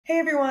Hey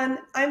everyone,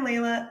 I'm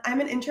Layla.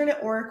 I'm an intern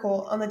at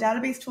Oracle on the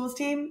Database Tools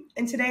team,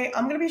 and today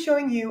I'm going to be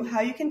showing you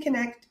how you can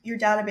connect your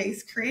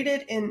database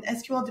created in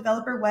SQL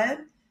Developer Web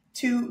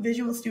to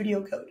Visual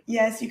Studio Code.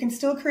 Yes, you can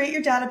still create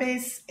your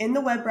database in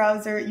the web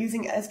browser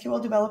using SQL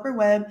Developer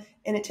Web,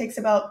 and it takes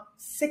about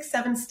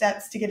 6-7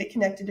 steps to get it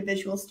connected to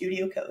Visual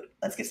Studio Code.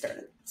 Let's get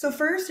started. So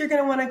first, you're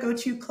going to want to go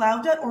to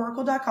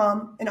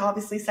cloud.oracle.com and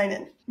obviously sign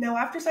in. Now,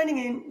 after signing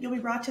in, you'll be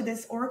brought to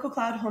this Oracle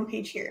Cloud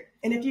homepage here.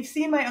 And if you've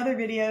seen my other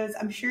videos,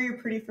 I'm sure you're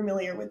pretty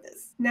familiar with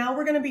this. Now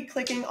we're going to be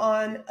clicking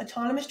on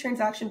Autonomous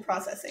Transaction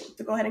Processing.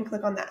 So go ahead and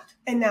click on that.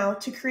 And now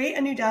to create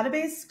a new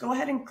database, go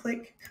ahead and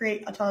click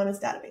Create Autonomous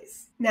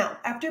Database. Now,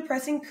 after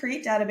pressing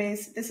Create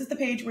Database, this is the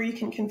page where you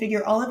can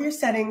configure all of your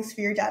settings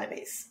for your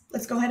database.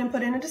 Let's go ahead and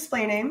put in a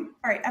display name.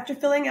 All right, after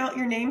filling out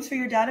your names for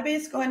your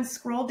database, go ahead and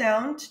scroll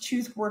down to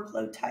choose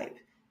workload type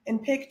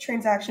and pick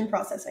transaction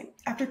processing.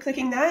 After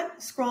clicking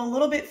that, scroll a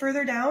little bit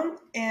further down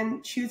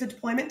and choose a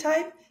deployment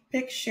type.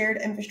 Pick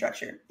shared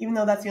infrastructure, even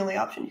though that's the only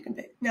option you can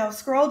pick. Now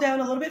scroll down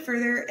a little bit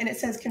further and it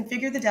says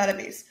configure the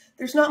database.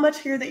 There's not much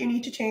here that you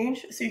need to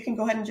change, so you can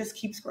go ahead and just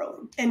keep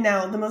scrolling. And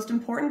now the most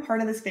important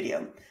part of this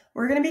video.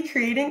 We're going to be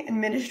creating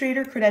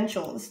administrator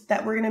credentials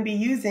that we're going to be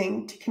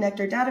using to connect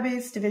our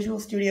database to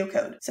Visual Studio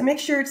Code. So make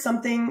sure it's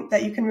something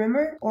that you can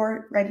remember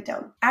or write it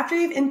down. After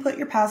you've input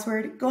your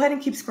password, go ahead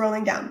and keep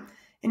scrolling down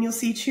and you'll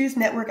see choose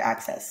network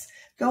access.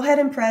 Go ahead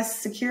and press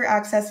secure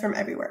access from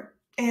everywhere.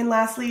 And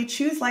lastly,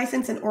 choose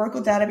license in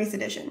Oracle Database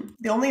Edition.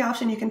 The only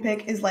option you can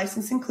pick is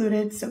license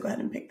included, so go ahead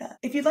and pick that.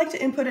 If you'd like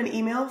to input an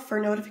email for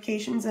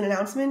notifications and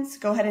announcements,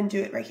 go ahead and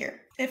do it right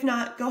here. If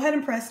not, go ahead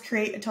and press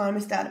Create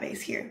Autonomous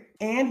Database here.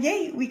 And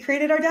yay, we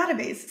created our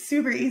database.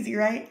 Super easy,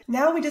 right?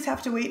 Now we just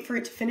have to wait for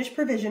it to finish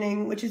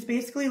provisioning, which is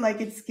basically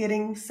like it's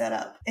getting set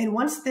up. And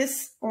once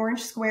this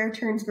orange square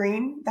turns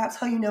green, that's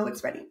how you know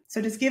it's ready. So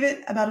just give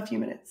it about a few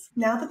minutes.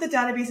 Now that the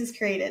database is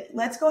created,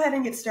 let's go ahead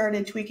and get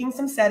started tweaking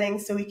some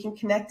settings so we can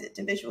connect it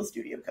to Visual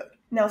Studio Code.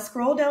 Now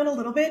scroll down a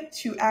little bit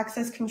to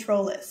access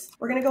control lists.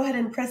 We're gonna go ahead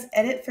and press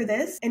edit for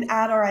this and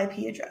add our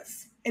IP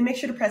address. And make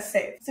sure to press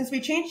save. Since we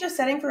changed a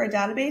setting for a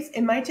database,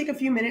 it might take a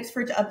few minutes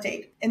for it to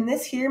update. And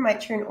this here might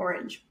turn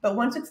orange, but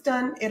once it's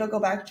done, it'll go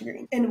back to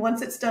green. And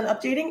once it's done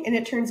updating and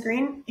it turns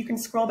green, you can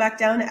scroll back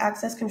down to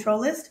access control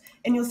list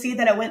and you'll see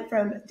that it went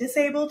from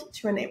disabled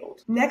to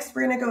enabled. Next,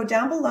 we're gonna go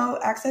down below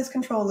access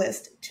control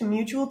list to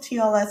mutual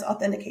TLS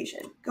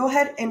authentication. Go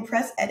ahead and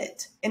press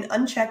edit and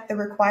uncheck the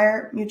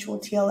require mutual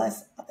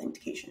TLS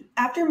authentication.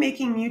 After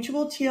making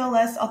mutual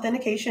TLS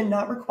authentication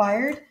not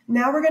required,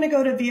 now we're going to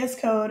go to VS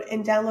Code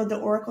and download the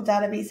Oracle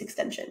Database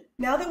extension.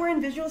 Now that we're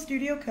in Visual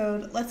Studio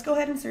Code, let's go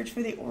ahead and search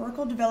for the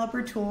Oracle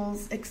Developer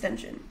Tools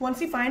extension.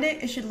 Once you find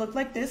it, it should look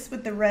like this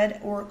with the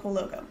red Oracle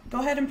logo. Go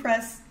ahead and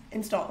press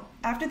install.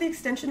 After the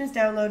extension is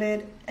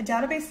downloaded, a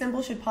database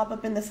symbol should pop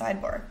up in the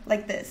sidebar,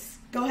 like this.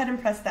 Go ahead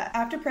and press that.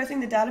 After pressing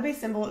the database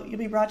symbol, you'll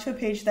be brought to a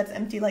page that's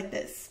empty like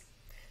this.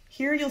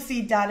 Here you'll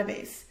see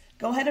database.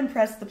 Go ahead and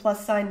press the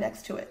plus sign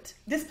next to it.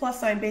 This plus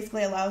sign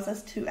basically allows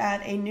us to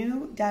add a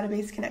new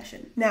database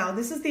connection. Now,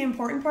 this is the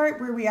important part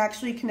where we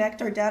actually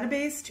connect our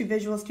database to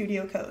Visual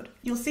Studio Code.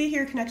 You'll see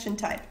here connection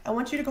type. I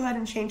want you to go ahead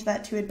and change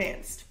that to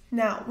advanced.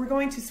 Now, we're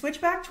going to switch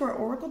back to our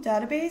Oracle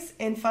database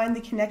and find the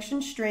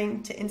connection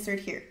string to insert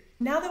here.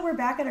 Now that we're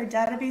back at our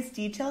database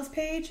details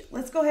page,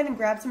 let's go ahead and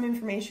grab some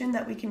information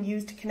that we can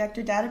use to connect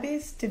our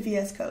database to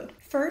VS Code.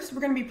 First,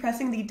 we're going to be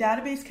pressing the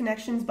Database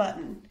Connections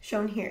button,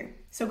 shown here.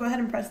 So go ahead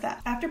and press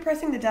that. After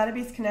pressing the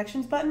Database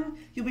Connections button,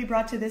 you'll be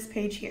brought to this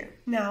page here.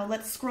 Now,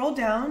 let's scroll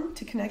down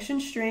to Connection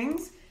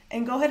Strings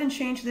and go ahead and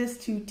change this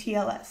to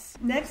TLS.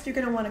 Next, you're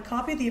going to want to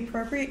copy the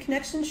appropriate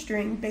connection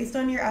string based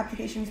on your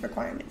application's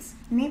requirements.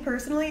 Me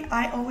personally,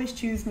 I always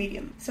choose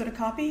medium. So to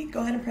copy,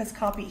 go ahead and press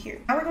copy here.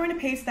 Now we're going to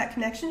paste that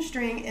connection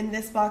string in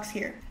this box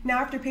here. Now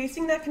after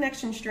pasting that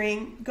connection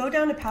string, go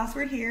down to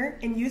password here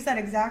and use that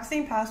exact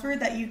same password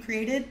that you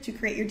created to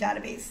create your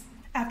database.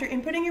 After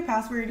inputting your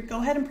password,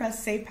 go ahead and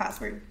press Save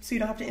Password so you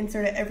don't have to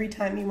insert it every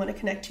time you want to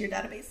connect to your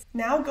database.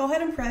 Now go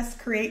ahead and press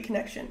Create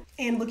Connection.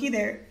 And looky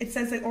there, it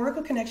says the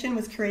Oracle connection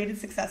was created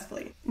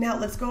successfully. Now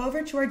let's go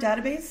over to our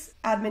database,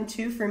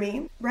 admin2 for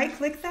me,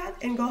 right-click that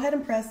and go ahead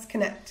and press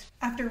Connect.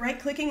 After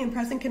right-clicking and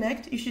pressing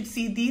Connect, you should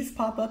see these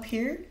pop up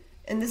here.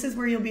 And this is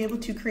where you'll be able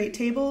to create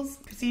tables,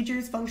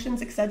 procedures,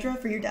 functions, etc.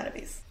 for your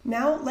database.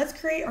 Now let's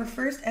create our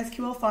first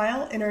SQL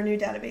file in our new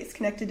database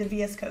connected to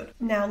VS Code.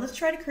 Now let's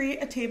try to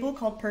create a table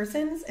called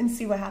persons and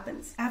see what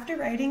happens. After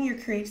writing your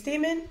create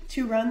statement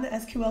to run the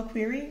SQL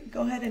query,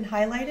 go ahead and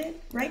highlight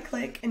it, right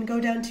click and go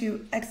down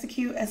to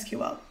execute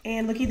SQL.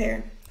 And looky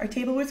there, our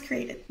table was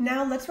created.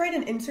 Now let's write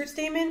an insert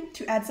statement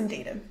to add some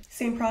data.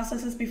 Same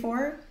process as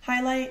before,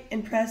 highlight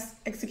and press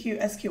execute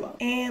SQL.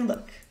 And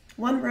look.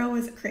 One row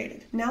is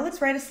created. Now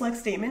let's write a select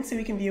statement so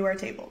we can view our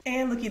table.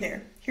 And looky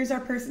there. Here's our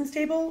persons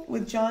table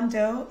with John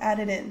Doe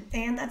added in.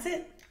 And that's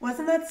it.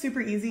 Wasn't that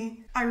super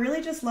easy? I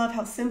really just love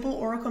how simple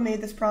Oracle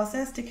made this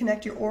process to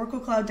connect your Oracle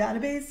Cloud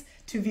database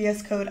to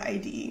VS Code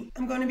IDE.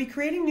 I'm going to be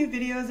creating new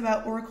videos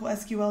about Oracle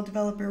SQL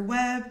Developer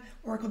Web,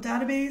 Oracle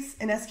Database,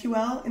 and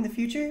SQL in the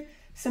future,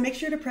 So make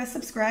sure to press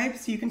subscribe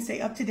so you can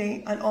stay up to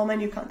date on all my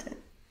new content.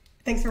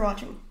 Thanks for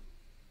watching.